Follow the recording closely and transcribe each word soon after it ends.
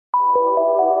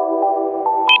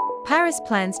Paris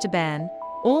plans to ban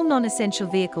all non-essential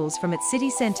vehicles from its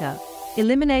city center,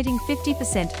 eliminating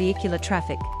 50% vehicular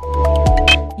traffic.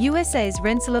 USA's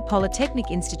Rensselaer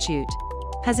Polytechnic Institute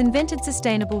has invented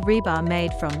sustainable rebar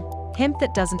made from hemp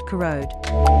that doesn't corrode.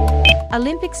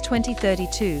 Olympics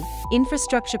 2032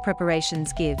 infrastructure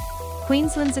preparations give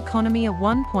Queensland's economy a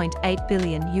 $1.8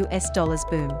 billion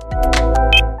boom.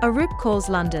 Arup calls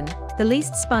London the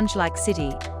least sponge-like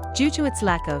city due to its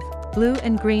lack of blue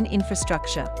and green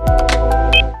infrastructure.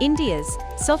 India's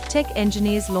SoftTech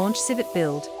engineers launch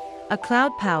CivitBuild, a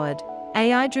cloud-powered,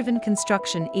 AI-driven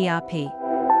construction ERP.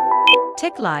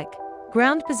 Tech-like,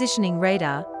 ground positioning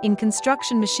radar in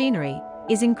construction machinery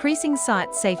is increasing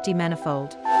site safety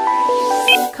manifold.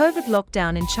 COVID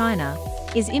lockdown in China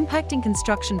is impacting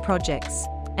construction projects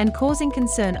and causing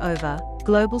concern over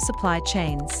global supply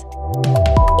chains.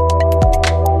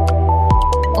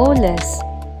 Olous